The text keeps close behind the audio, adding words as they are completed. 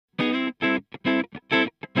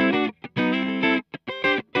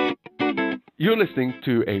You're listening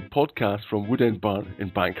to a podcast from Woodend Barn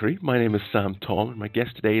in Bankery. My name is Sam Tom, and my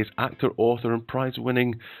guest today is actor, author, and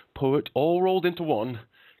prize-winning poet, all rolled into one,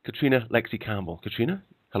 Catriona Lexy Campbell. Catriona,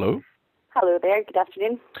 hello. Hello there, good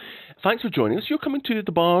afternoon. Thanks for joining us. You're coming to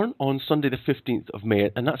the Barn on Sunday the 15th of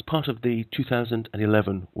May, and that's part of the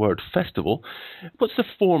 2011 Word Festival. What's the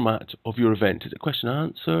format of your event? Is it question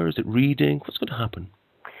and answer? Is it reading? What's going to happen?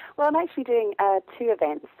 Well, I'm actually doing two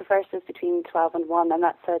events. The first is between 12 and 1, and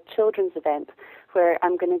that's a children's event where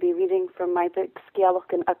I'm going to be reading from my book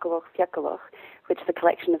Gaelic and Gaelic, which is a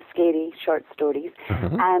collection of scary short stories,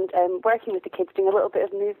 and working with the kids, doing a little bit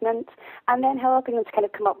of movement, and then helping them to kind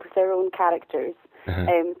of come up with their own characters,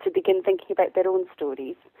 to begin thinking about their own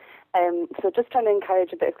stories. So just trying to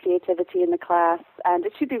encourage a bit of creativity in the class, and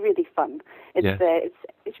it should be really fun. It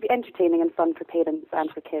should be entertaining and fun for parents and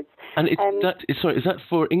for kids. And is that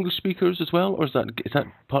for English speakers as well, or is that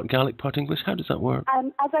part Gaelic, part English? How does that work?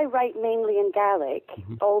 As I write mainly in Gaelic,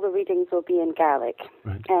 all the readings will be in Gaelic.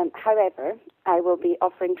 Right. However, I will be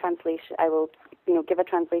offering translation. I will, give a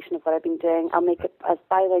translation of what I've been doing. I'll make it as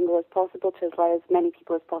bilingual as possible to allow as many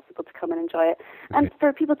people as possible to come and enjoy it, and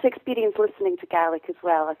for people to experience listening to Gaelic as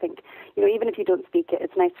well. I think, even if you don't speak it,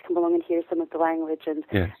 it's nice to come along and hear some of the language and,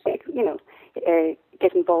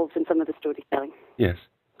 get involved in some of the storytelling. Yes.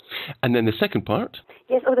 And then the second part?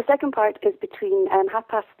 Yes, the second part is between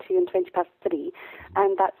 2:30 and 3:20,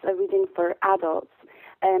 and that's a reading for adults.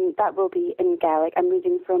 That will be in Gaelic. I'm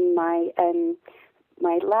reading from my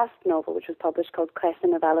last novel, which was published, called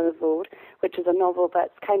Catriona Lexy Campbell, which is a novel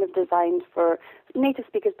that's kind of designed for native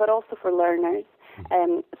speakers, but also for learners.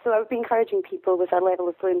 So I would be encouraging people with a level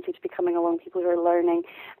of fluency to be coming along, people who are learning,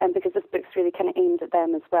 because this book's really kind of aimed at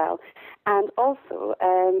them as well. And also,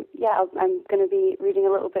 I'm going to be reading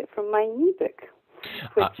a little bit from my new book,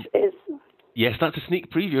 which is... Yes, that's a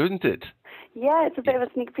sneak preview, isn't it? Yeah, it's a bit of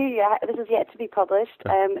a sneak preview. This is yet to be published.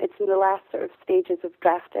 It's in the last sort of stages of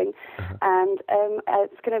drafting, and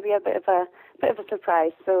it's going to be a bit of a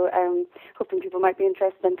surprise. So hoping people might be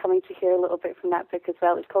interested in coming to hear a little bit from that book as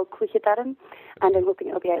well. It's called Cuichedarin, and I'm hoping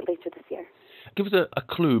it'll be out later this year. Give us a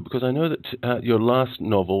clue, because I know that your last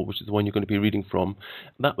novel, which is the one you're going to be reading from,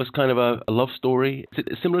 that was kind of a love story. Is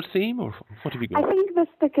it a similar theme, or what have you got? I think this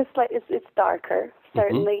book is it's darker.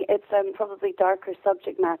 Certainly, it's probably darker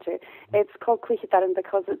subject matter. It's called Cuichedarin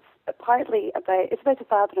because it's about a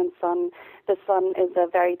father and son. The son is a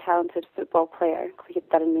very talented football player,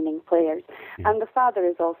 Cuichedarin meaning players, and the father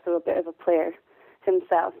is also a bit of a player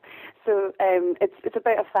himself. So it's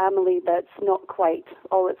about a family that's not quite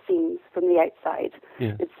all it seems from the outside.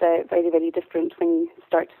 Yeah. It's very, very different when you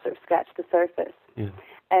start to sort of scratch the surface. Yeah.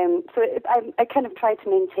 So I kind of try to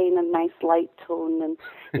maintain a nice light tone and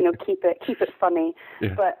keep it funny,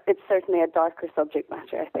 but it's certainly a darker subject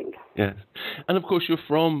matter, I think. Yes, and of course you're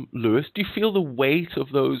from Lewis. Do you feel the weight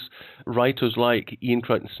of those writers like Ian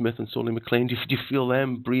Crichton Smith and Solly MacLean? Do you feel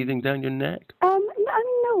them breathing down your neck?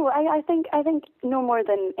 No, I think no more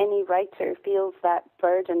than any writer feels that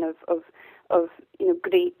burden of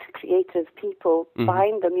great creative people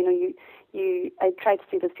behind them. I try to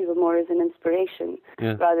see those people more as an inspiration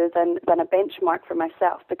rather than a benchmark for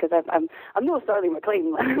myself, because I'm no Solly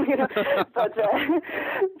MacLean, but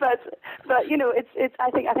it's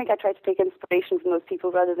I think I try to take inspiration from those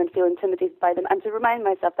people rather than feel intimidated by them, and to remind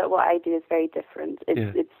myself that what I do is very different.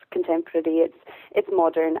 It's contemporary, it's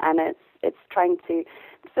modern, and it's trying to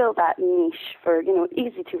fill that niche for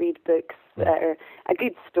easy to read books that are a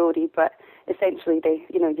good story, but essentially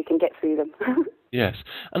you can get through them. Yes,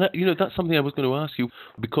 and that's something I was going to ask you,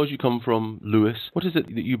 because you come from Lewis. What is it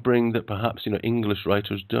that you bring that perhaps English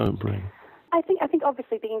writers don't bring? I think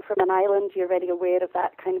obviously being from an island, you're very aware of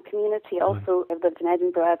that kind of community. Also, I've lived in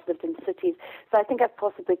Edinburgh, I've lived in cities, so I think I've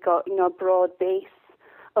possibly got a broad base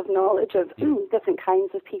of knowledge of different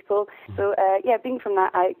kinds of people. So being from the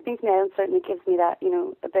island certainly gives me that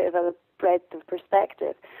a bit of a breadth of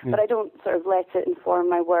perspective, but I don't sort of let it inform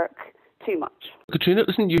my work too much. Catriona,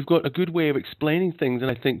 listen, you've got a good way of explaining things,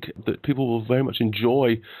 and I think that people will very much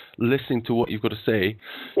enjoy listening to what you've got to say.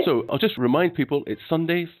 Yes. So I'll just remind people, it's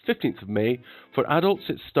Sunday, 15th of May. For adults,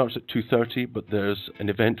 it starts at 2:30, but there's an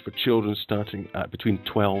event for children starting at between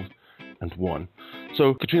 12 and 1.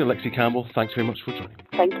 So, Catriona Lexy Campbell, thanks very much for joining me.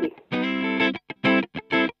 Thank you.